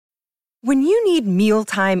When you need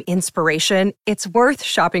mealtime inspiration, it's worth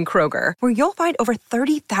shopping Kroger, where you'll find over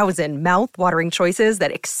 30,000 mouth-watering choices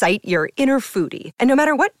that excite your inner foodie. And no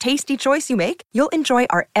matter what tasty choice you make, you'll enjoy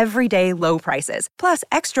our everyday low prices, plus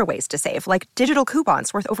extra ways to save, like digital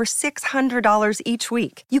coupons worth over $600 each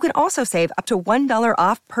week. You can also save up to $1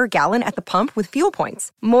 off per gallon at the pump with fuel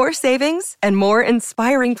points. More savings and more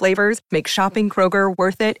inspiring flavors make shopping Kroger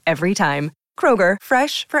worth it every time. Kroger,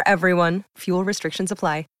 fresh for everyone. Fuel restrictions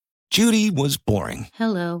apply. Judy was boring.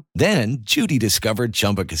 Hello. Then Judy discovered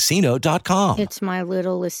ChumbaCasino.com. It's my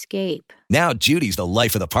little escape. Now Judy's the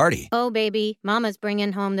life of the party. Oh, baby, mama's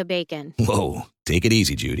bringing home the bacon. Whoa, take it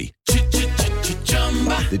easy, Judy.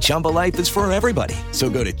 The Chumba life is for everybody. So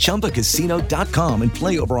go to ChumbaCasino.com and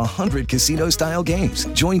play over 100 casino-style games.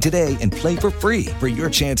 Join today and play for free for your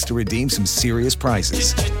chance to redeem some serious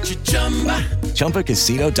prizes.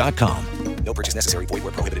 ChumbaCasino.com. No purchase necessary. Void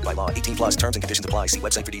where prohibited by law. 18 plus terms and conditions apply. See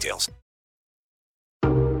website for details.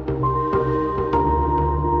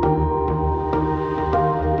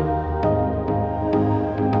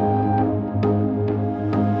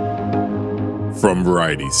 From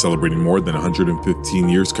Variety, celebrating more than 115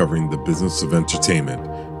 years covering the business of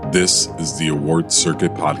entertainment, this is the Award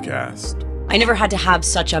Circuit Podcast. I never had to have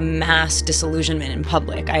such a mass disillusionment in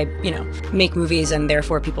public. I, make movies and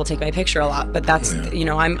therefore people take my picture a lot, but that's,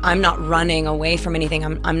 I'm not running away from anything.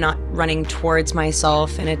 I'm not running towards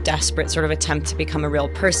myself in a desperate sort of attempt to become a real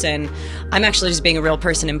person. I'm actually just being a real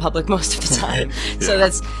person in public most of the time. Yeah. So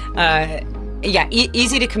that's,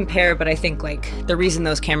 easy to compare, but I think the reason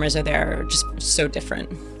those cameras are there are just so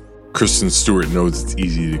different. Kristen Stewart knows it's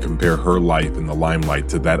easy to compare her life in the limelight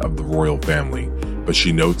to that of the royal family, but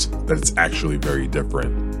she notes that it's actually very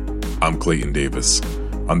different. I'm Clayton Davis.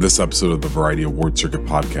 On this episode of the Variety Award Circuit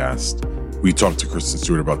Podcast, we talked to Kristen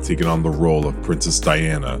Stewart about taking on the role of Princess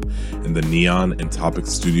Diana in the Neon and Topic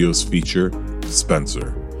Studios feature,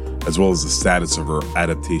 Spencer, as well as the status of her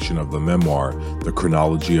adaptation of the memoir, The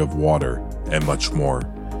Chronology of Water, and much more.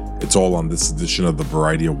 It's all on this edition of the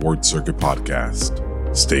Variety Award Circuit Podcast.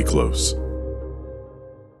 Stay close.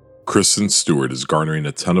 Kristen Stewart is garnering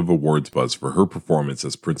a ton of awards buzz for her performance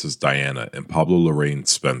as Princess Diana in Pablo Larraín's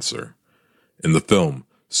Spencer. In the film,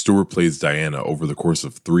 Stewart plays Diana over the course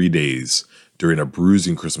of 3 days during a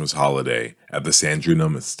bruising Christmas holiday at the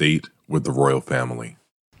Sandringham estate with the royal family.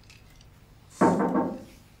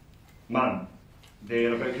 Mum,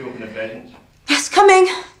 they're about to open the presents. Yes, coming.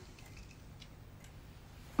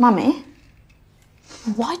 Mummy,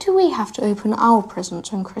 why do we have to open our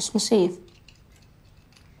presents on Christmas Eve?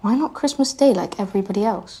 Why not Christmas Day like everybody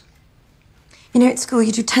else? At school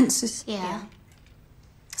you do tenses. Yeah.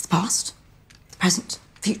 It's the past, the present,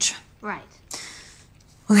 future. Right.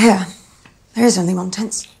 Well, here, there is only one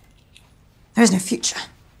tense. There is no future.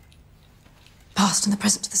 Past and the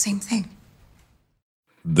present are the same thing.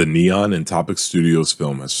 The Neon and Topic Studios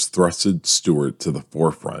film has thrusted Stewart to the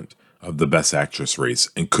forefront of the Best Actress race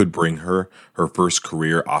and could bring her first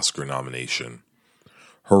career Oscar nomination.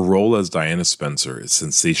 Her role as Diana Spencer is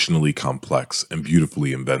sensationally complex and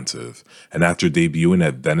beautifully inventive, and after debuting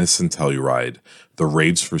at Venice and Telluride, the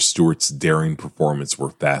raves for Stewart's daring performance were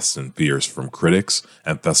fast and fierce from critics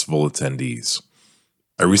and festival attendees.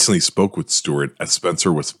 I recently spoke with Stewart as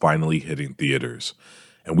Spencer was finally hitting theaters,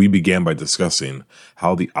 and we began by discussing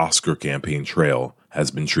how the Oscar campaign trail has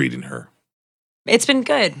been treating her. It's been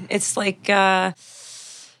good. It's something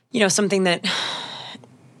that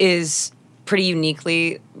is pretty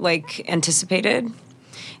uniquely anticipated.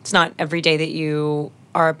 It's not every day that you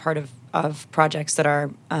are a part of projects that are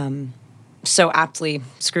so aptly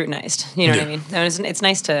scrutinized. You know what I mean? It's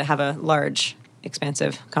nice to have a large,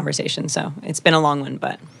 expansive conversation. So it's been a long one,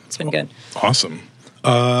 but it's been good. Awesome.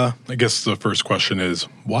 I guess the first question is,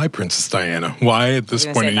 why Princess Diana? Why at this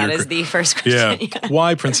point in your career? That is the first question. Yeah.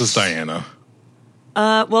 Why Princess Diana?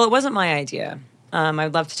 Well, it wasn't my idea. I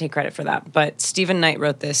would love to take credit for that. But Stephen Knight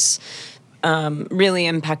wrote this really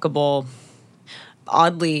impeccable,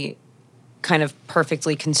 oddly kind of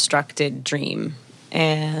perfectly constructed dream.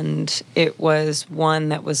 And it was one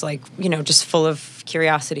that was just full of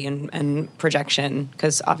curiosity and projection,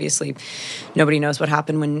 because obviously nobody knows what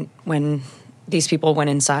happened when these people went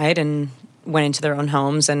inside and went into their own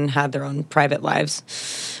homes and had their own private lives.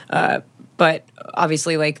 But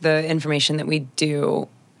obviously, the information that we do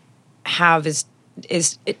have is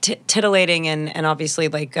titillating and obviously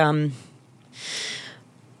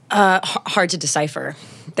hard to decipher.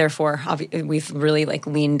 Therefore, we've really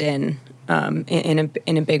leaned in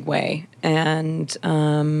a big way. And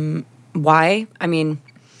why? I mean,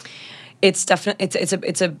 it's definitely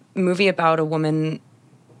it's a movie about a woman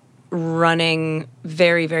running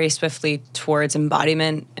very, very swiftly towards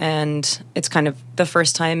embodiment. And it's kind of the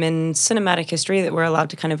first time in cinematic history that we're allowed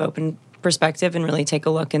to kind of open perspective and really take a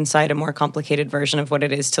look inside a more complicated version of what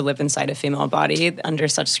it is to live inside a female body under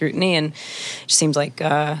such scrutiny. And it just seems like,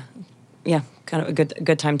 kind of a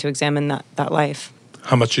good time to examine that life.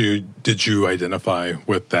 How much did you identify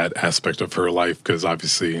with that aspect of her life? Because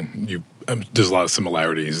obviously there's a lot of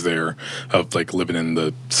similarities there of like living in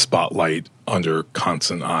the spotlight under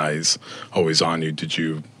constant eyes always on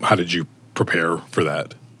you. How did you prepare for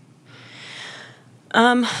that?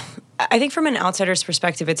 I think from an outsider's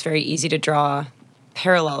perspective, it's very easy to draw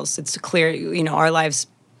parallels. It's clear, our lives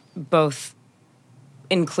both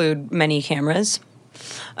include many cameras,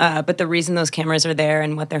 but the reason those cameras are there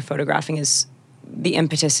and what they're photographing is the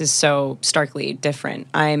impetus is so starkly different.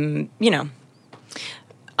 I'm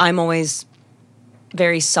always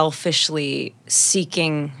very selfishly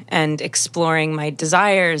seeking and exploring my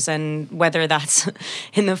desires, and whether that's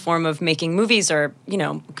in the form of making movies or,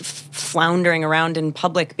 floundering around in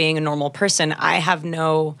public being a normal person, I have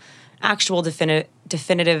no actual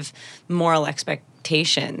definitive moral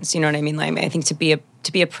expectations. You know what I mean? Like, I think to be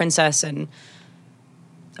a princess and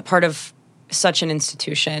a part of such an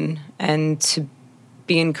institution and to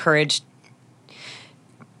be encouraged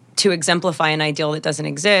to exemplify an ideal that doesn't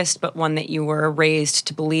exist, but one that you were raised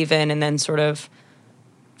to believe in and then sort of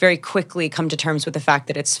very quickly come to terms with the fact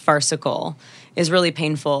that it's farcical is really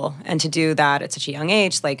painful. And to do that at such a young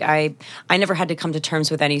age, like I never had to come to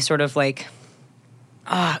terms with any sort of like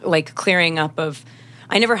clearing up of,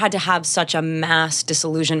 I never had to have such a mass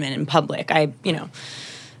disillusionment in public. I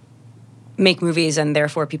make movies and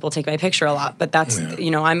therefore people take my picture a lot, but that's,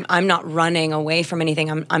 I'm not running away from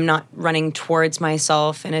anything. I'm not running towards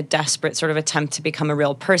myself in a desperate sort of attempt to become a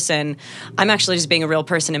real person. I'm actually just being a real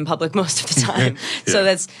person in public most of the time. So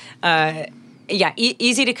that's,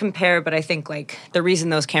 easy to compare, but I think like the reason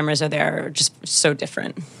those cameras are there are just so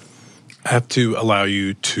different. I have to allow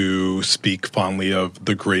you to speak fondly of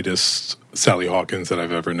the greatest Sally Hawkins that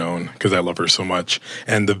I've ever known, because I love her so much,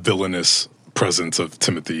 and the villainous presence of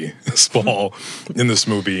Timothy Spall in this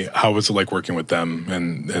movie. How was it like working with them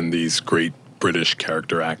and these great British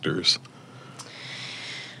character actors?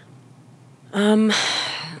 Well,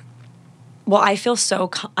 I felt so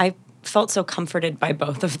comforted by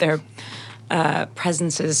both of their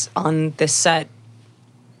presences on this set.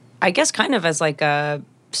 I guess kind of as like a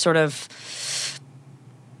sort of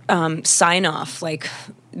sign off, like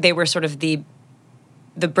they were sort of the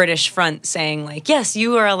British front saying like, yes,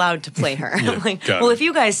 you are allowed to play her. I'm like, well, if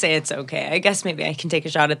you guys say it's okay, I guess maybe I can take a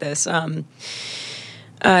shot at this.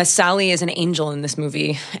 Sally is an angel in this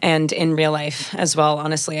movie and in real life as well.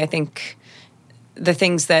 Honestly, I think the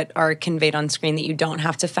things that are conveyed on screen that you don't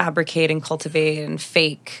have to fabricate and cultivate and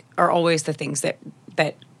fake are always the things that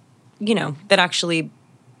actually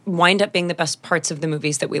wind up being the best parts of the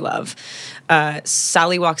movies that we love.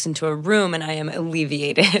 Sally walks into a room and I am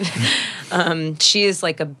alleviated. She is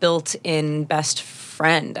like a built-in best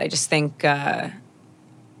friend. I just think I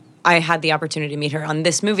had the opportunity to meet her on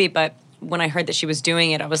this movie, but when I heard that she was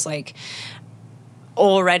doing it, I was like,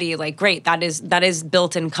 already like, great, that is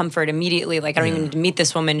built-in comfort immediately. Like, I don't even need to meet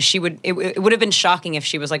this woman. It would have been shocking if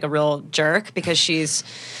she was like a real jerk, because she's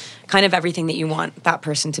kind of everything that you want that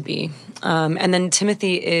person to be. And then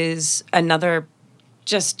Timothy is another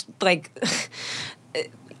just like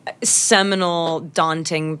seminal,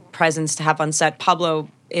 daunting presence to have on set. Pablo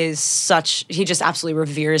he just absolutely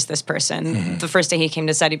reveres this person. Mm-hmm. The first day he came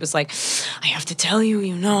to set, he was like, I have to tell you,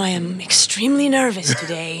 I am extremely nervous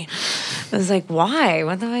today. I was like, why?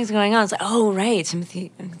 What the heck is going on? I was like, oh, right,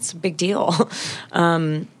 Timothy, it's a big deal.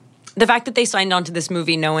 The fact that they signed on to this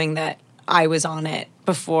movie knowing that I was on it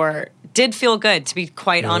before did feel good, to be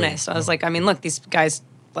quite honest. I was like, I mean, look, these guys,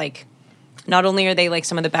 like, not only are they like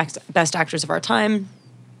some of the best actors of our time,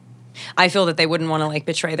 I feel that they wouldn't want to like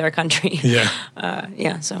betray their country.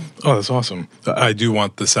 So. Oh, that's awesome. I do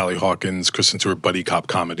want the Sally Hawkins, Kristen Stewart buddy cop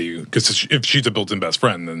comedy, because if she's a built-in best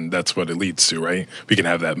friend, then that's what it leads to, right? We can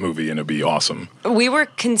have that movie and it'd be awesome. We were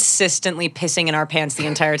consistently pissing in our pants the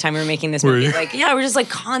entire time we were making this movie. Like, we're just like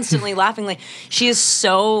constantly laughing. Like, she is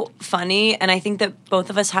so funny, and I think that both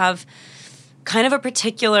of us have kind of a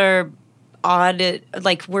particular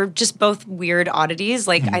like, we're just both weird oddities.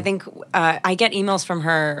 Like, I think I get emails from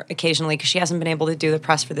her occasionally because she hasn't been able to do the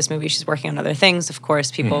press for this movie. She's working on other things. Of course,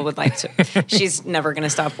 people would like to. She's never going to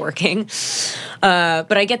stop working.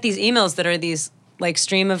 But I get these emails that are these like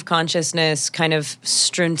stream of consciousness kind of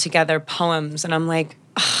strewn together poems. And I'm like,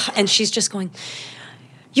 ugh. And she's just going,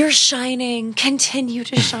 you're shining. Continue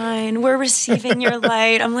to shine. We're receiving your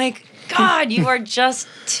light. I'm like, God, you are just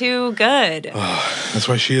too good. That's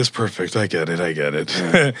why she is perfect. I get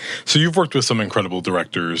it. So you've worked with some incredible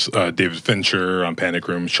directors, David Fincher on Panic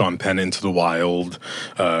Room, Sean Penn, Into the Wild,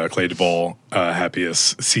 Clay Duvall,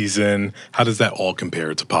 Happiest Season. How does that all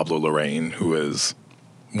compare to Pablo Larraín, who is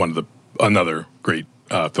another great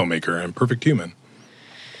filmmaker and perfect human?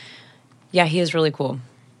 Yeah, he is really cool.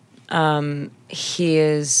 He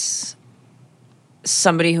is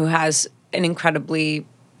somebody who has an incredibly,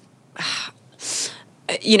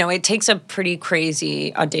 it takes a pretty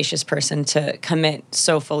crazy, audacious person to commit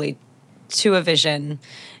so fully to a vision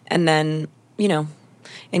and then,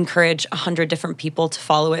 encourage 100 different people to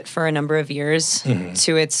follow it for a number of years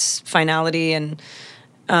to its finality. And,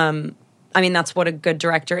 that's what a good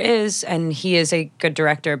director is, and he is a good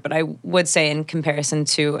director. But I would say, in comparison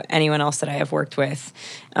to anyone else that I have worked with,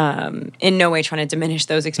 in no way trying to diminish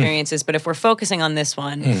those experiences. But if we're focusing on this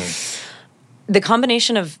one, the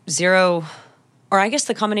combination of the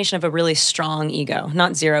combination of a really strong ego,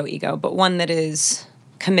 not zero ego, but one that is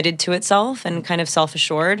committed to itself and kind of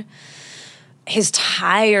self-assured. His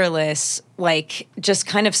tireless, just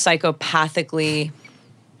kind of psychopathically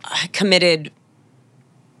committed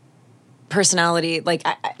personality,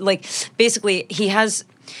 basically he has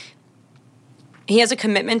a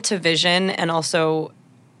commitment to vision and also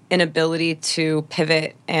an ability to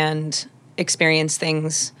pivot and experience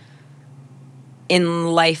things in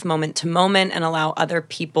life moment to moment and allow other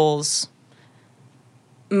people's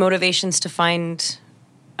motivations to find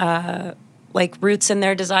roots in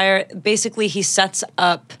their desire. Basically, he sets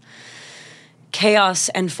up chaos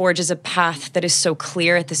and forges a path that is so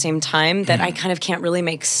clear at the same time that I kind of can't really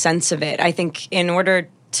make sense of it. I think in order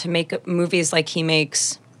to make movies like he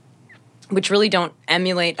makes, which really don't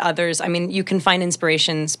emulate others, you can find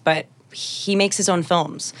inspirations, but he makes his own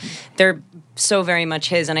films. They're so very much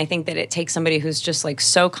his, and I think that it takes somebody who's just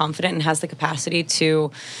so confident and has the capacity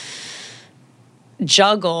to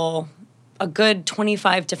juggle a good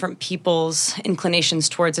 25 different people's inclinations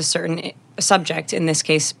towards a certain subject, in this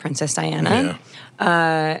case, Princess Diana,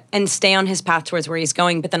 and stay on his path towards where he's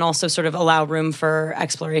going, but then also sort of allow room for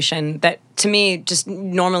exploration that, to me, just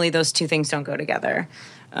normally those two things don't go together.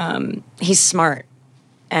 He's smart,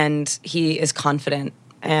 and he is confident,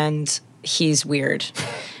 and he's weird.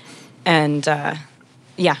 And,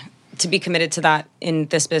 to be committed to that in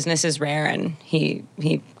this business is rare, and he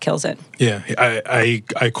kills it. Yeah,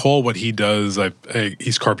 I call what he does.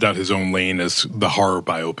 He's carved out his own lane as the horror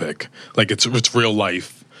biopic. It's real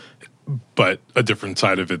life, but a different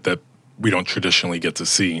side of it that we don't traditionally get to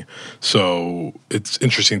see. So it's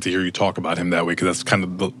interesting to hear you talk about him that way, because that's kind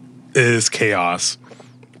of it is chaos,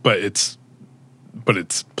 but it's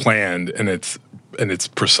planned and it's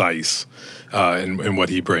precise. In what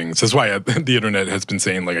he brings. That's why the internet has been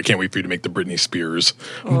saying, I can't wait for you to make the Britney Spears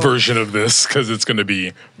version of this, because it's going to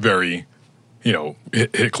be very,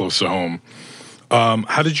 hit close to home.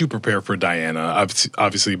 How did you prepare for Diana?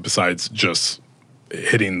 Obviously, besides just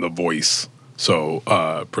hitting the voice so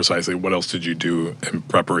precisely, what else did you do in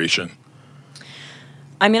preparation?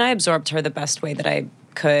 I absorbed her the best way that I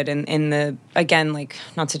could, and in the, again,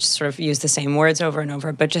 not to just sort of use the same words over and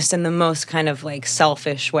over, but just in the most kind of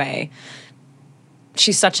selfish way.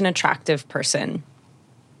 She's such an attractive person.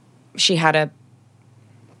 She had a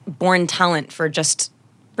born talent for just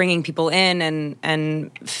bringing people in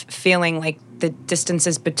and feeling like the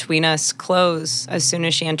distances between us close as soon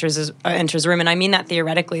as she enters a room. And I mean that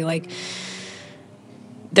theoretically.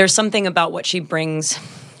 There's something about what she brings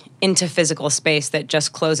into physical space that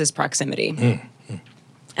just closes proximity.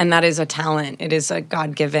 And that is a talent. It is a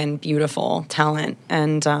God-given, beautiful talent.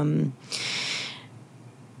 And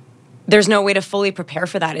there's no way to fully prepare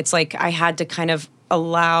for that. It's I had to kind of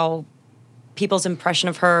allow people's impression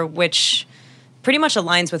of her, which pretty much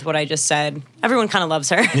aligns with what I just said. Everyone kind of loves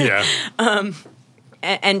her. Yeah.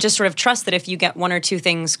 And just sort of trust that if you get one or two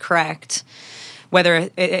things correct, whether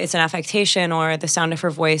it's an affectation or the sound of her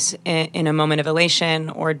voice in a moment of elation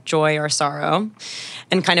or joy or sorrow,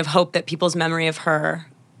 and kind of hope that people's memory of her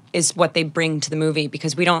is what they bring to the movie,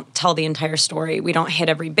 because we don't tell the entire story. We don't hit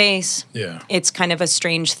every base. Yeah. It's kind of a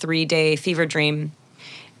strange 3-day fever dream.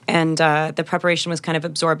 And the preparation was kind of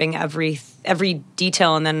absorbing every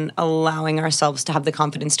detail and then allowing ourselves to have the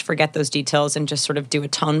confidence to forget those details and just sort of do a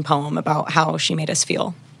tone poem about how she made us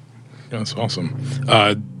feel. That's awesome.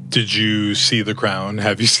 Did you see The Crown?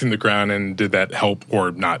 Have you seen The Crown, and did that help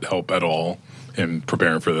or not help at all in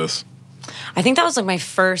preparing for this? I think that was my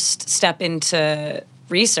first step into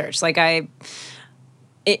research.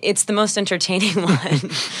 It's the most entertaining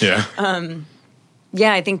one. Yeah.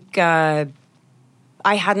 I think I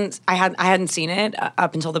hadn't seen it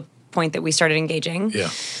up until the point that we started engaging Yeah.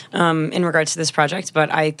 in regards to this project.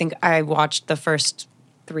 But I think I watched the first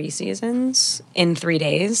 3 seasons in 3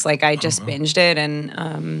 days. Like I just binged it,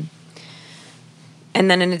 and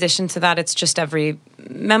then in addition to that, it's just every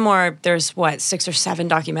memoir. There's 6 or 7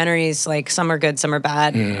 documentaries. Like some are good, some are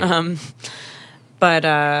bad. But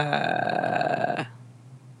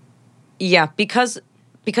yeah, because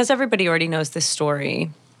everybody already knows this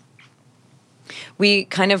story, we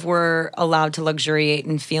kind of were allowed to luxuriate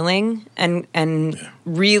in feeling and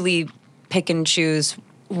really pick and choose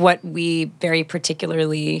what we very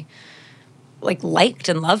particularly liked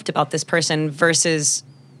and loved about this person versus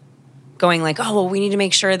going like, oh, well, we need to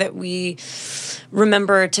make sure that we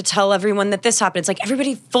remember to tell everyone that this happened. It's like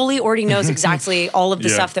everybody fully already knows exactly all of the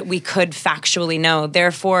stuff that we could factually know.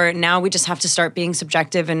 Therefore, now we just have to start being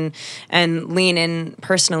subjective and lean in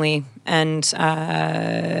personally. And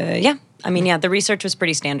the research was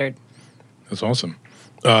pretty standard. That's awesome.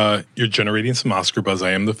 You're generating some Oscar buzz.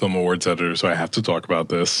 I am the Film Awards editor, so I have to talk about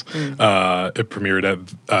this. It premiered at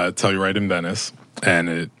Telluride in Venice, and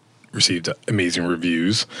it received amazing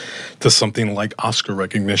reviews. Does something like Oscar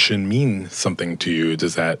recognition mean something to you?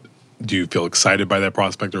 Do you feel excited by that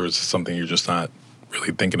prospect, or is it something you're just not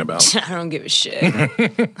really thinking about? I don't give a shit.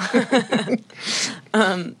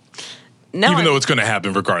 No, even though it's going to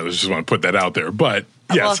happen regardless, just want to put that out there. But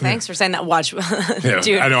yes. Well, thanks for saying that. Watch, yeah,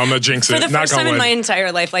 dude. I know I'm not jinxing it. For the first time in my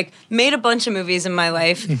entire life, made a bunch of movies in my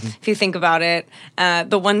life. If you think about it,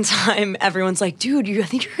 the one time everyone's like, "Dude, I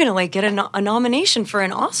think you're gonna get a nomination for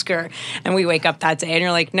an Oscar," and we wake up that day and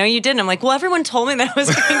you're like, "No, you didn't." I'm like, "Well, everyone told me that I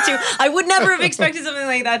was going to. I would never have expected something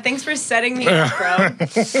like that. Thanks for setting me up, bro."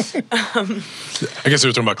 I guess they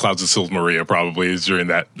were talking about Clouds of Sils Maria probably during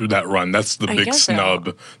that run. That's the big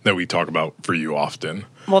snub that we talk about for you often.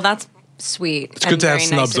 Well, that's sweet. It's good to have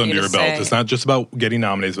snubs under your belt. It's not just about getting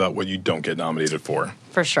nominated, it's about what you don't get nominated for.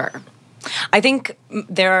 For sure. I think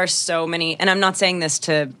there are so many, and I'm not saying this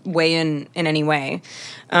to weigh in any way.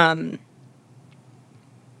 The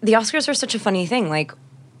Oscars are such a funny thing.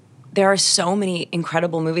 There are so many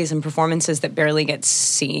incredible movies and performances that barely get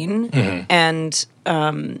seen. And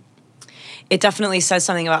it definitely says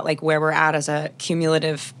something about where we're at as a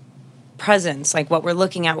cumulative presence, what we're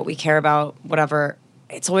looking at, what we care about, whatever.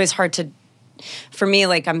 It's always hard for me,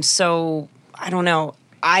 I don't know.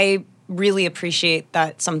 I really appreciate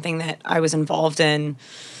that something that I was involved in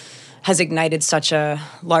has ignited such a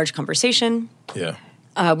large conversation. Yeah.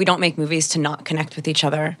 We don't make movies to not connect with each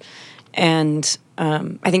other. And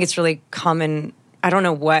I think it's really common. I don't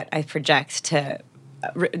know what I project to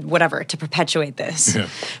perpetuate this. Yeah.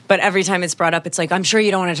 But every time it's brought up, it's I'm sure you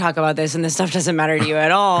don't want to talk about this and this stuff doesn't matter to you at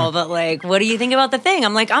all. But what do you think about the thing?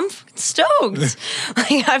 I'm I'm stoked. This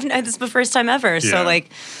is the first time ever. Yeah. So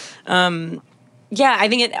I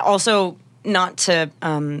think it also, not to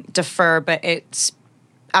defer, but it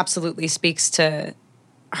absolutely speaks to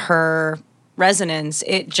her resonance.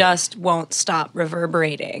 It just won't stop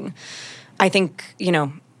reverberating. I think,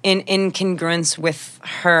 in congruence with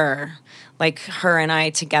her, her and I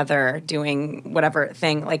together doing whatever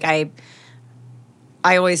thing. I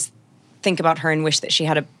always think about her and wish that she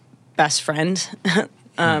had a best friend.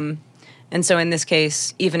 And so in this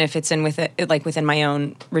case, even if it's within my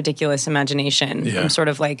own ridiculous imagination, I'm sort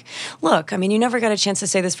of look, you never got a chance to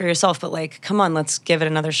say this for yourself, but come on, let's give it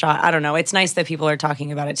another shot. I don't know. It's nice that people are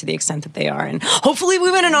talking about it to the extent that they are, and hopefully we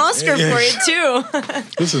win an Oscar for it too.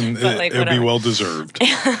 Listen, it'll be well deserved.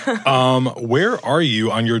 Where are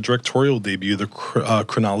you on your directorial debut, The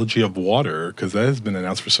Chronology of Water? Because that has been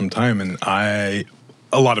announced for some time, and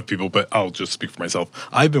a lot of people, but I'll just speak for myself.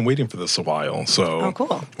 I've been waiting for this a while. So,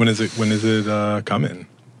 cool. When is it coming?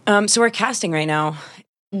 So we're casting right now.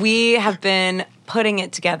 We have been putting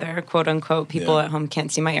it together, quote unquote. People at home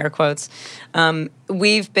can't see my air quotes.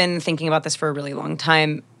 We've been thinking about this for a really long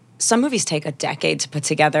time. Some movies take a decade to put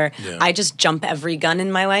together. Yeah. I just jump every gun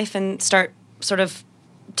in my life and start sort of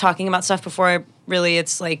talking about stuff before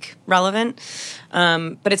it's relevant.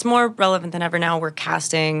 But it's more relevant than ever now. We're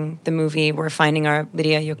casting the movie. We're finding our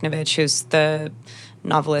Lydia Yuknavitch, who's the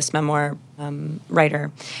novelist, memoir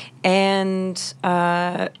writer. And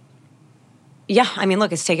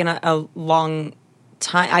look, it's taken a long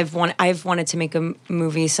time. I've wanted to make a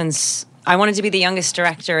movie since I wanted to be the youngest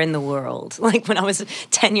director in the world. When I was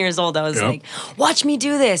 10 years old, I was watch me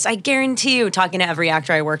do this. I guarantee you, talking to every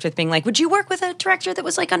actor I worked with, being would you work with a director that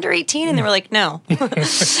was under 18? And they were no.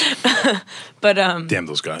 But damn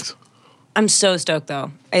those guys. I'm so stoked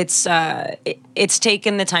though. It's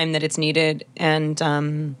taken the time that it's needed,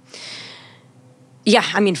 and Yeah,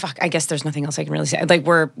 I mean, fuck. I guess there's nothing else I can really say. Like,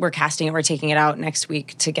 we're casting it. We're taking it out next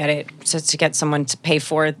week to get it, to get someone to pay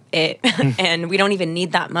for it, and we don't even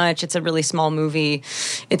need that much. It's a really small movie.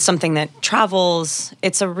 It's something that travels.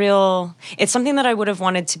 It's something that I would have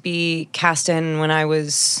wanted to be cast in when I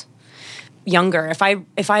was younger. If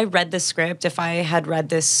I read the script, if I had read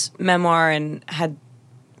this memoir and had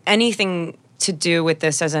anything to do with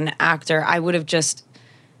this as an actor, I would have just.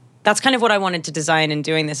 That's kind of what I wanted to design in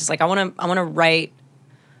doing this. Is like I want to write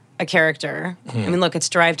a character. I mean, look, it's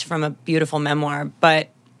derived from a beautiful memoir, but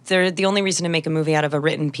the only reason to make a movie out of a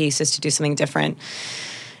written piece is to do something different.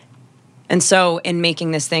 And so, in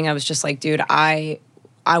making this thing, I was just like, dude, I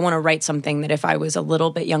want to write something that if I was a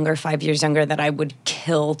little bit younger, 5 years younger, that I would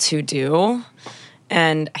kill to do.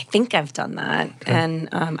 And I think I've done that. Okay. And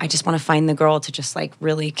I just want to find the girl to just like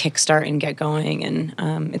really kickstart and get going.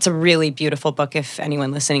 And it's a really beautiful book. If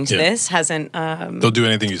anyone listening to this hasn't they'll do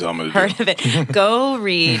anything you tell them to heard of it, go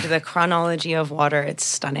read The Chronology of Water. It's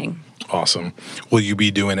stunning. Awesome. Will you be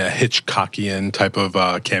doing a Hitchcockian type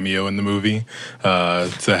of cameo in the movie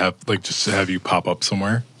to have like just have you pop up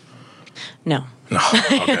somewhere? No. No.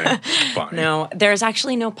 Okay. Fine. No. There's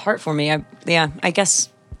actually no part for me. I guess.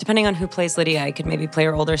 Depending on who plays Lydia, I could maybe play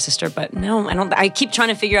her older sister, but no, I don't. I keep trying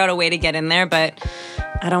to figure out a way to get in there, but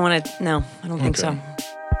I don't want to. No, I don't think so.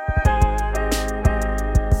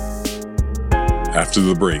 After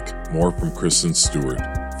the break, more from Kristen Stewart.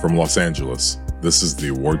 From Los Angeles, this is the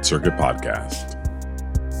Award Circuit Podcast.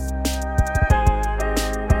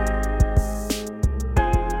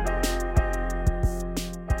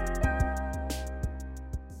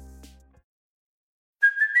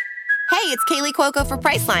 Hey, it's Kaylee Cuoco for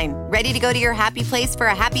Priceline. Ready to go to your happy place for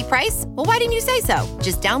a happy price? Well, why didn't you say so?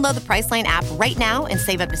 Just download the Priceline app right now and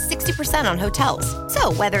save up to 60% on hotels.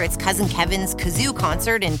 So whether it's Cousin Kevin's Kazoo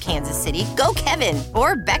Concert in Kansas City, go Kevin,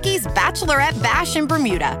 or Becky's Bachelorette Bash in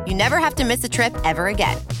Bermuda, you never have to miss a trip ever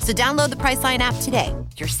again. So download the Priceline app today.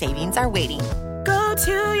 Your savings are waiting. Go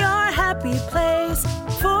to your happy place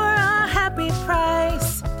for a happy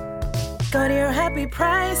price. Go to your happy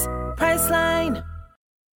price, Priceline.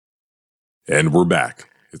 And we're back.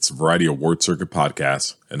 It's a Variety Award Circuit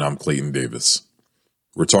Podcast, and I'm Clayton Davis.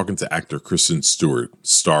 We're talking to actor Kristen Stewart,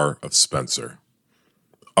 star of Spencer.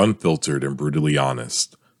 Unfiltered and brutally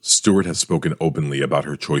honest, Stewart has spoken openly about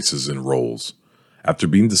her choices in roles. After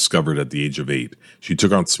being discovered at the age of 8, she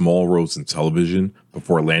took on small roles in television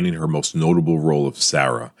before landing her most notable role of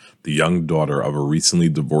Sarah, the young daughter of a recently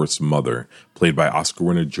divorced mother, played by Oscar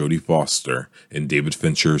winner Jodie Foster in David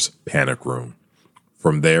Fincher's Panic Room.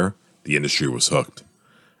 From there, the industry was hooked.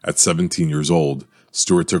 At 17 years old,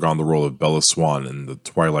 Stewart took on the role of Bella Swan in the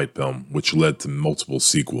Twilight film, which led to multiple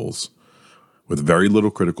sequels. With very little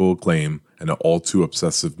critical acclaim and an all-too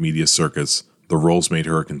obsessive media circus, the roles made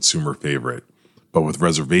her a consumer favorite. But with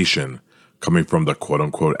reservation, coming from the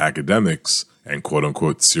quote-unquote academics and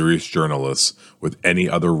quote-unquote serious journalists, with any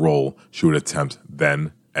other role she would attempt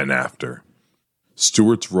then and after.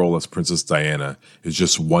 Stewart's role as Princess Diana is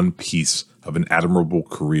just one piece of an admirable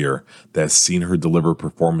career that has seen her deliver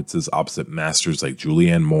performances opposite masters like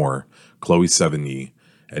Julianne Moore, Chloe Sevigny,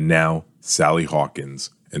 and now Sally Hawkins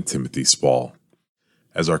and Timothy Spall.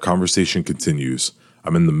 As our conversation continues,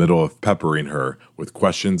 I'm in the middle of peppering her with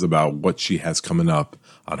questions about what she has coming up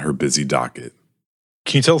on her busy docket.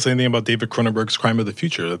 Can you tell us anything about David Cronenberg's Crime of the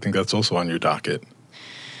Future? I think that's also on your docket.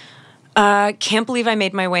 Can't believe I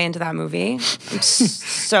made my way into that movie.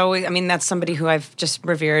 So, I mean, that's somebody who I've just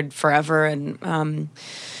revered forever. And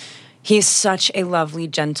he's such a lovely,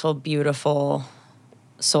 gentle, beautiful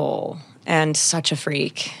soul and such a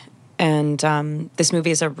freak. And this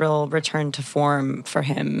movie is a real return to form for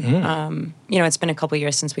him. You know, it's been a couple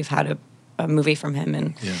years since we've had a movie from him.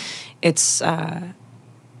 And it's...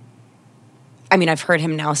 I mean, I've heard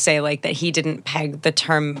him now say, like, that he didn't peg the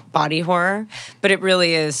term body horror, but it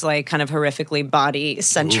really is, like, kind of horrifically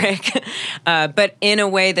body-centric. But in a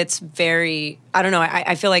way that's very, I don't know,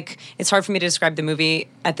 I feel like it's hard for me to describe the movie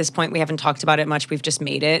at this point. We haven't talked about it much. We've just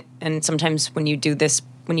made it. And sometimes when you do this,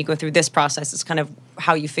 when you go through this process, it's kind of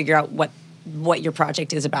how you figure out what your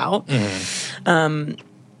project is about.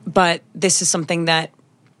 But this is something that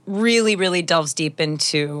really, really delves deep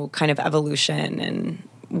into kind of evolution and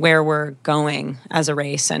where we're going as a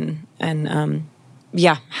race. And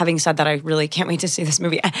having said that, I really can't wait to see this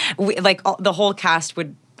movie. The whole cast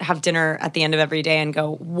would have dinner at the end of every day and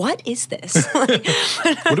go, what is this?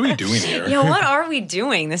 What are we doing here? Yeah, what are we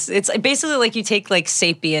doing? It's basically like you take like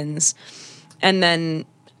Sapiens and then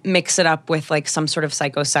mix it up with like some sort of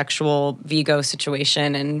psychosexual Vigo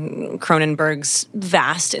situation and Cronenberg's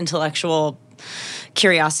vast intellectual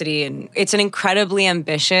curiosity. And it's an incredibly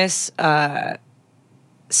ambitious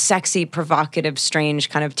sexy, provocative, strange,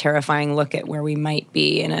 kind of terrifying look at where we might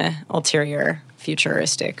be in a ulterior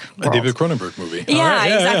futuristic world. A David Cronenberg movie. Yeah,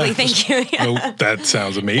 exactly. Thank you. Yeah. Well, that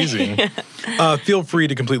sounds amazing. Feel free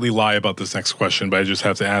to completely lie about this next question, but I just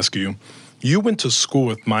have to ask you. You went to school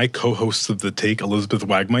with my co-host of The Take, Elizabeth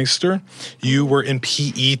Wagmeister. You were in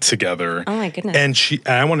PE together. Oh, my goodness. And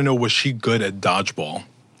I want to know, was she good at dodgeball?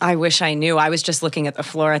 I wish I knew. I was just looking at the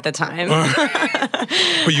floor at the time.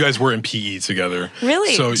 But you guys were in PE together.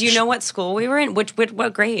 Really? So Do you know what school we were in?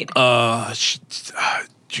 What grade?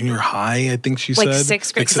 Junior high, I think she like said.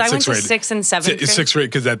 Sixth grade? Because I went to 6th and 7th grade. Sixth grade,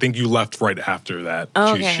 because I think you left right after that.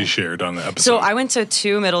 Oh, okay. She shared on the episode. So I went to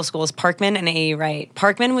 2 middle schools, Parkman and A.E. Wright.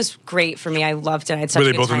 Parkman was great for me. I loved it. I had such Were a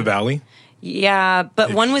they good both time. in the Valley? Yeah,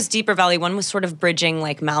 but one was Deeper Valley, one was sort of bridging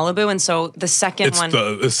like Malibu, and so the second one...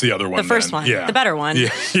 It's the other one. The first one. Yeah. The better one. Yeah.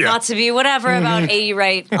 Not to be whatever about A.E.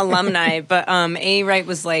 Wright alumni, but A.E. Wright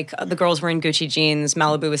was like, the girls were in Gucci jeans,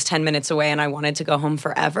 Malibu was 10 minutes away, and I wanted to go home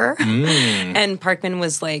forever. And Parkman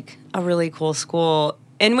was like a really cool school,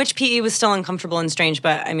 in which PE was still uncomfortable and strange,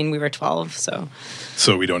 but I mean, we were 12, so...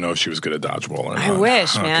 So we don't know if she was good at dodgeball or not. I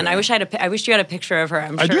wish, man. Okay. I wish you had a picture of her.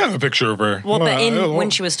 I'm sure. I do have a picture of her. Well, but when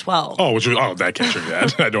she was 12. Oh, that can't show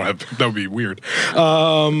that. I don't have. That would be weird.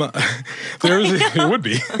 It would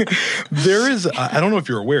be. There is. I don't know if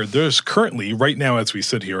you're aware. There's currently, right now, as we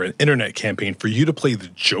sit here, an internet campaign for you to play the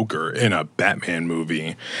Joker in a Batman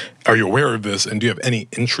movie. Are you aware of this? And do you have any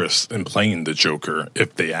interest in playing the Joker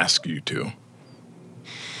if they ask you to?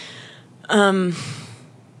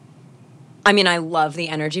 I mean, I love the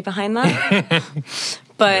energy behind that.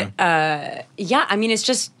 But, yeah, I mean, it's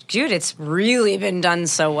just, dude, it's really been done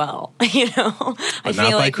so well, you know? I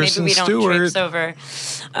feel like Kristen maybe we don't Stewart. traipse over.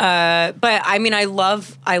 But, I mean, I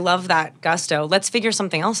love that gusto. Let's figure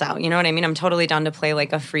something else out, you know what I mean? I'm totally down to play,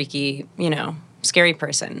 like, a freaky, scary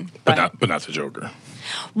person. But not the Joker.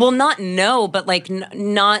 Well, not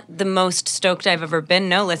not the most stoked I've ever been.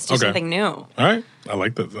 No, let's do something new. All right. I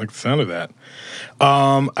like the sound of that.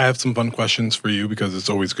 I have some fun questions for you because it's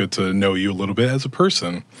always good to know you a little bit as a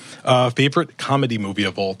person. Favorite comedy movie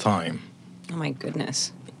of all time? Oh, my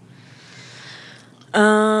goodness.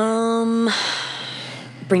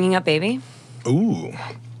 Bringing Up Baby. Ooh.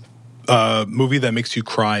 Movie that makes you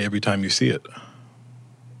cry every time you see it?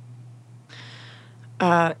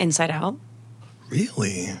 Inside Out.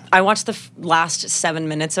 Really? I watched the last 7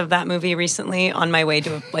 minutes of that movie recently on my way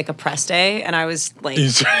to a press day, and I was like,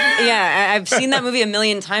 yeah, I've seen that movie a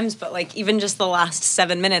million times, but like even just the last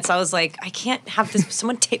 7 minutes, I was like, I can't have this.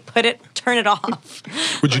 Someone turn it off.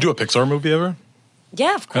 Would you do a Pixar movie ever?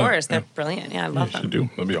 Yeah, of course. They're brilliant. Yeah, I love them. You should do.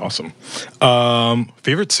 That'd be awesome.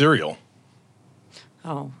 Favorite cereal?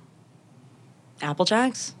 Oh, Apple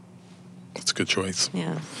Jacks. That's a good choice.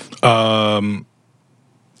 Yeah.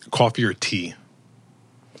 Coffee or tea?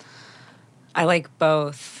 I like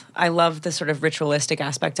both. I love the sort of ritualistic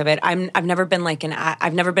aspect of it. I've never been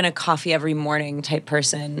I've never been a coffee every morning type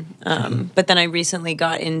person. But then I recently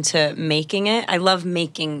got into making it. I love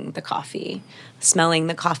making the coffee, smelling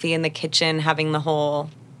the coffee in the kitchen, having the whole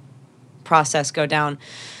process go down.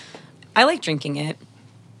 I like drinking it.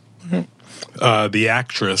 The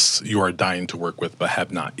actress you are dying to work with but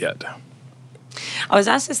have not yet. I was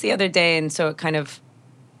asked this the other day, and so it kind of,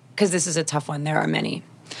 because this is a tough one, there are many.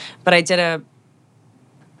 But I did a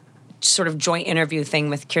sort of joint interview thing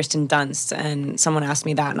with Kirsten Dunst, and someone asked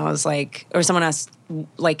me that, and I was like, or someone asked,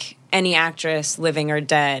 like, any actress, living or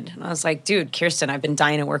dead. And I was like, dude, Kirsten, I've been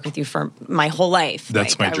dying to work with you for my whole life.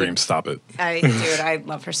 That's my dream. Stop it. I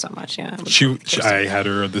love her so much, yeah. I had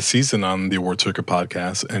her this season on the Award Circuit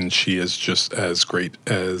podcast, and she is just as great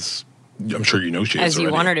as I'm sure you know she is as you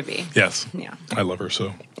already. want her to be. Yes. Yeah. I love her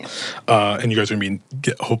so. Yeah. And you guys are going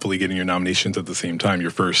to be hopefully getting your nominations at the same time,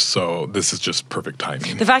 your first. So this is just perfect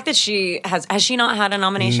timing. The fact that she has she not had a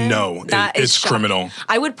nomination? No, it's criminal.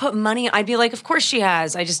 I would put money, I'd be like, of course she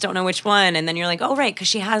has. I just don't know which one. And then you're like, oh, right, because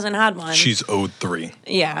she hasn't had one. She's owed 3.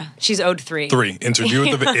 Yeah, she's owed 3. 3. Interview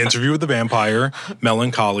with the Vampire,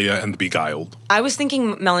 Melancholia, and The Beguiled. I was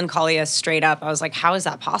thinking Melancholia straight up. I was like, how is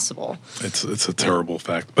that possible? It's a terrible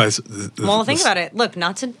fact. But think about it. Look,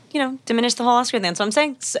 not to, diminish the whole Oscar thing. So I'm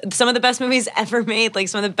saying some of the best movies ever made, like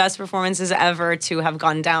some of the best performances ever to have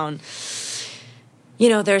gone down.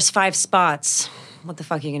 There's 5 spots. What the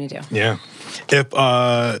fuck are you going to do? Yeah.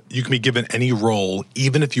 If you can be given any role,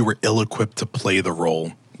 even if you were ill-equipped to play the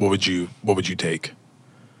role, what would you take?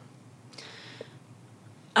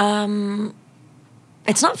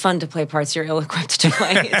 It's not fun to play parts you're ill-equipped to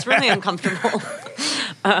play. It's really uncomfortable.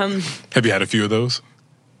 Have you had a few of those?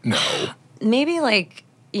 No. Maybe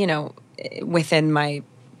within my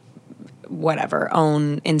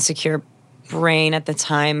own insecure brain at the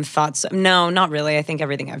time thought so. No, not really. I think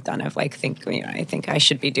everything I've done, I think I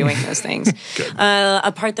should be doing those things.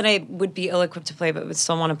 A part that I would be ill-equipped to play but would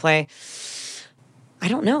still want to play, I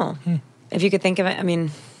don't know. If you could think of it, I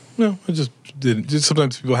mean... No, I just didn't. Just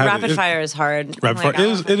sometimes people have Rapid fire is hard. Rapid fire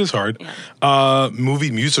it is hard. Yeah.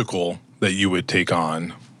 Movie musical that you would take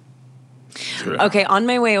on. Okay, on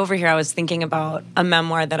my way over here, I was thinking about a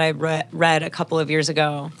memoir that I read a couple of years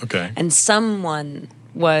ago. Okay. And someone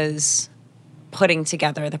was putting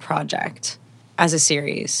together the project as a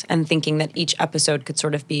series and thinking that each episode could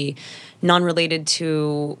sort of be non-related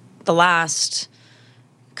to the last,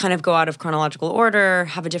 kind of go out of chronological order,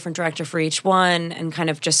 have a different director for each one, and kind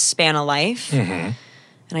of just span a life. And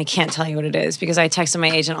I can't tell you what it is because I texted my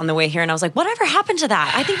agent on the way here and I was like, whatever happened to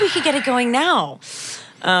that? I think we could get it going now.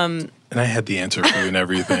 And I had the answer for you and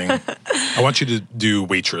everything. I want you to do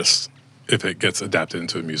Waitress if it gets adapted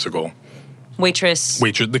into a musical. Waitress,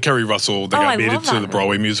 the Kerry Russell that got made into the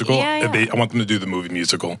Broadway musical. I want them to do the movie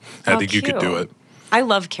musical. I think you could do it. I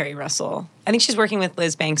love Kerry Russell. I think she's working with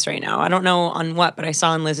Liz Banks right now. I don't know on what, but I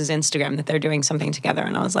saw on Liz's Instagram that they're doing something together,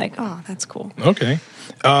 and I was like, oh, that's cool. Okay.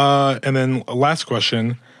 And then last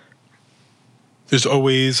question. There's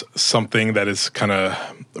always something that is kind of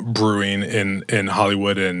brewing in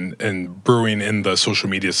Hollywood and brewing in the social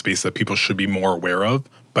media space that people should be more aware of,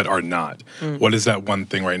 but are not. What is that one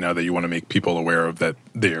thing right now that you want to make people aware of that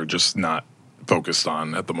they're just not focused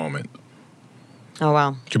on at the moment? Oh,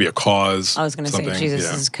 wow. Could be a cause. I was going to say, Jesus,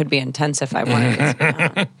 this could be intense if I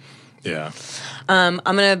wanted. Yeah. I'm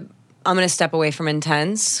gonna step away from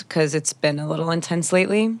intense because it's been a little intense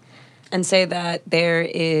lately, and say that there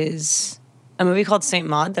is a movie called Saint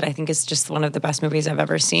Maud that I think is just one of the best movies I've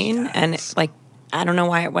ever seen, and I don't know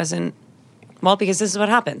why it wasn't. Well, because this is what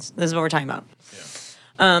happens. This is what we're talking about.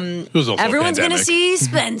 Everyone's going to see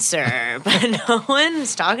Spencer, but no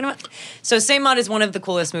one's talking about... So Saint Maud is one of the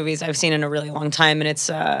coolest movies I've seen in a really long time, and it's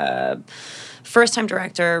a first-time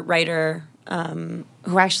director, writer,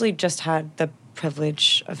 who actually just had the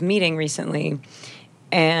privilege of meeting recently.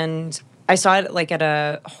 And I saw it at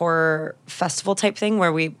a horror festival type thing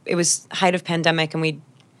where it was height of pandemic, and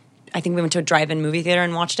I think we went to a drive-in movie theater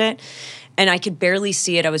and watched it, and I could barely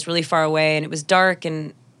see it. I was really far away, and it was dark,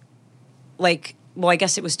 and I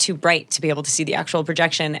guess it was too bright to be able to see the actual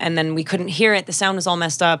projection, and then we couldn't hear it. The sound was all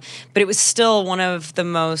messed up, but it was still one of the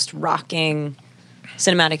most rocking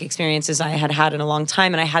cinematic experiences I had had in a long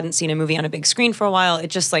time, and I hadn't seen a movie on a big screen for a while. It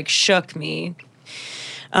just shook me,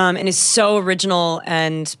 and it's so original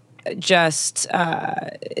and just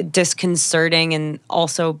disconcerting and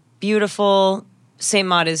also beautiful. Saint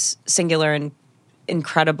Maud is singular and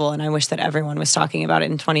incredible, and I wish that everyone was talking about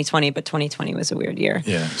it in 2020, but 2020 was a weird year.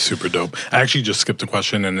 Yeah, super dope. I actually just skipped a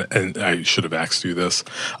question, and I should have asked you this.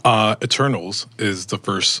 Eternals is the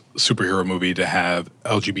first superhero movie to have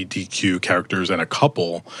LGBTQ characters and a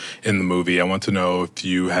couple in the movie. I want to know if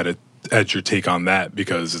you had your take on that,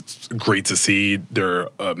 because it's great to see they're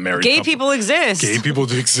married. Gay people exist. Gay people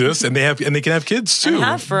do exist, and they can have kids too. And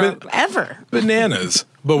have forever. Bananas.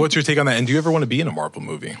 But what's your take on that? And do you ever want to be in a Marvel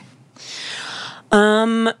movie?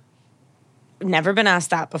 Never been asked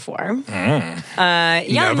that before. Yeah,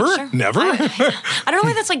 Never? Sure. Never? I don't know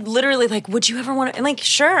why that's literally would you ever want to,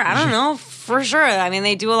 sure, I don't know, for sure. I mean,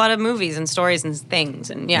 they do a lot of movies and stories and things,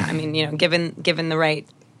 and yeah, I mean, given the right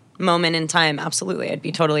moment in time, absolutely, I'd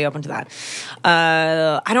be totally open to that.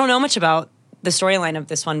 I don't know much about the storyline of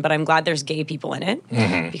this one, but I'm glad there's gay people in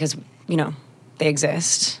it, because, they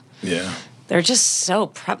exist. Yeah. They're just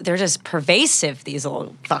they're just pervasive, these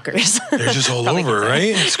little fuckers. They're just all over,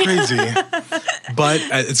 right? It's crazy. But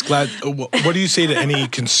it's glad. What do you say to any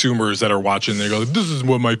consumers that are watching? They go, this is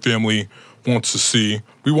what my family wants to see.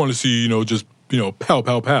 We want to see, just, pow,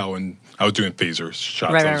 pow, pow. And I was doing phaser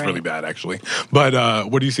shots. That was really bad, actually.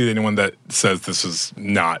 But what do you say to anyone that says this is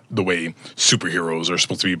not the way superheroes are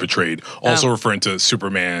supposed to be portrayed? Also referring to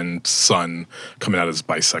Superman's son coming out as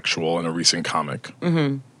bisexual in a recent comic.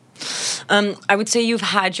 I would say you've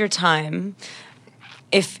had your time.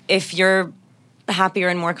 If you're happier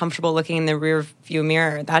and more comfortable looking in the rear view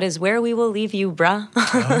mirror, that is where we will leave you, bruh.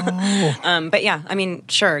 But yeah, I mean,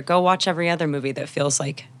 sure, go watch every other movie that feels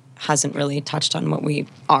like hasn't really touched on what we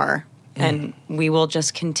are, and we will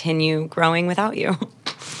just continue growing without you.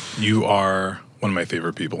 You are one of my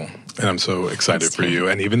favorite people, and I'm so excited for you.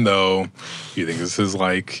 And even though you think this is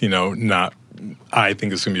not, I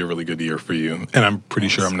think it's going to be a really good year for you. And I'm pretty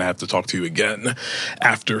sure I'm going to have to talk to you again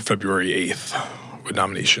after February 8th when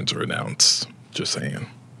nominations are announced. Just saying.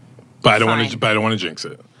 But I don't want to jinx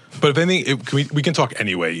it. But if anything, we can talk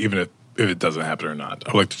anyway, even if if it doesn't happen or not.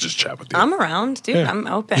 I'd like to just chat with you. I'm around, dude. I'm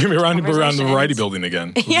open. You're going to be around the Conversations. variety building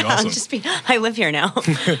again. It'll Yeah, be awesome. I live here now.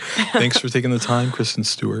 Thanks for taking the time, Kristen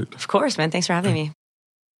Stewart. Of course, man. Thanks for having me.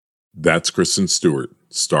 That's Kristen Stewart,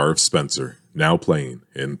 star of Spencer, now playing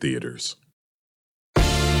in theaters.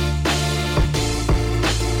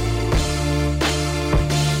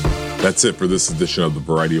 That's it for this edition of the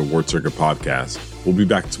Variety Award Circuit podcast. We'll be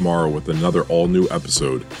back tomorrow with another all-new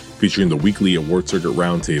episode featuring the weekly Award Circuit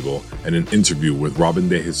Roundtable and an interview with Robin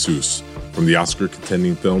De Jesus from the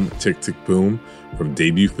Oscar-contending film Tick, Tick, Boom from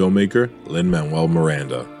debut filmmaker Lin-Manuel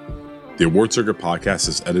Miranda. The Award Circuit podcast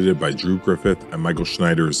is edited by Drew Griffith and Michael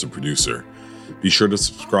Schneider is the producer. Be sure to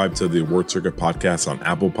subscribe to the Award Circuit podcast on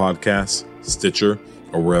Apple Podcasts, Stitcher,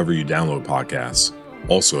 or wherever you download podcasts.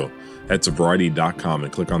 Also, head to Variety.com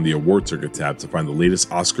and click on the Award Circuit tab to find the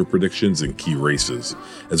latest Oscar predictions and key races,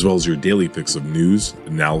 as well as your daily fix of news,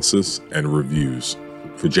 analysis, and reviews.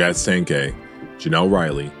 For Jazz Tankay, Janelle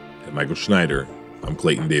Riley, and Michael Schneider, I'm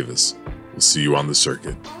Clayton Davis. We'll see you on the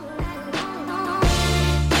circuit.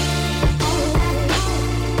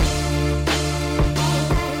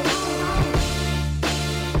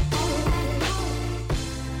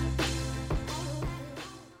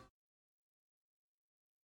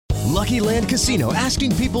 Lucky Land Casino,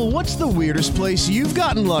 asking people, what's the weirdest place you've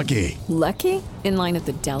gotten lucky? Lucky? In line at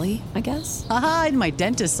the deli, I guess? Aha, in my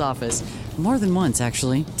dentist's office. More than once,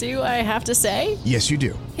 actually. Do I have to say? Yes, you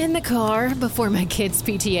do. In the car before my kids'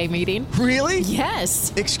 PTA meeting. Really?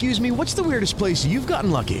 Yes. Excuse me, what's the weirdest place you've gotten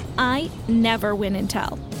lucky? I never win and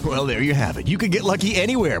tell. Well, there you have it. You can get lucky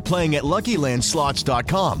anywhere, playing at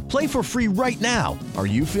LuckyLandSlots.com. Play for free right now. Are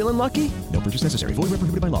you feeling lucky? No purchase necessary. Void where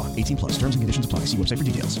prohibited by law. 18+. Terms and conditions apply. See website for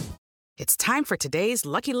details. It's time for today's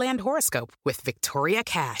Lucky Land horoscope with Victoria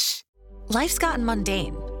Cash. Life's gotten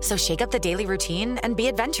mundane, so shake up the daily routine and be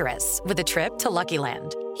adventurous with a trip to Lucky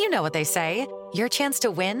Land. You know what they say, your chance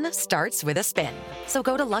to win starts with a spin. So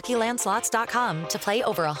go to LuckyLandSlots.com to play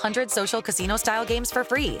over 100 social casino-style games for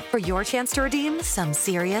free for your chance to redeem some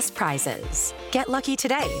serious prizes. Get lucky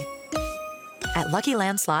today at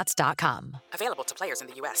LuckyLandSlots.com. Available to players in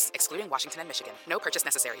the U.S., excluding Washington and Michigan. No purchase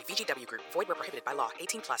necessary. VGW Group. Void where prohibited by law.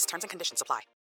 18+. Terms and conditions apply.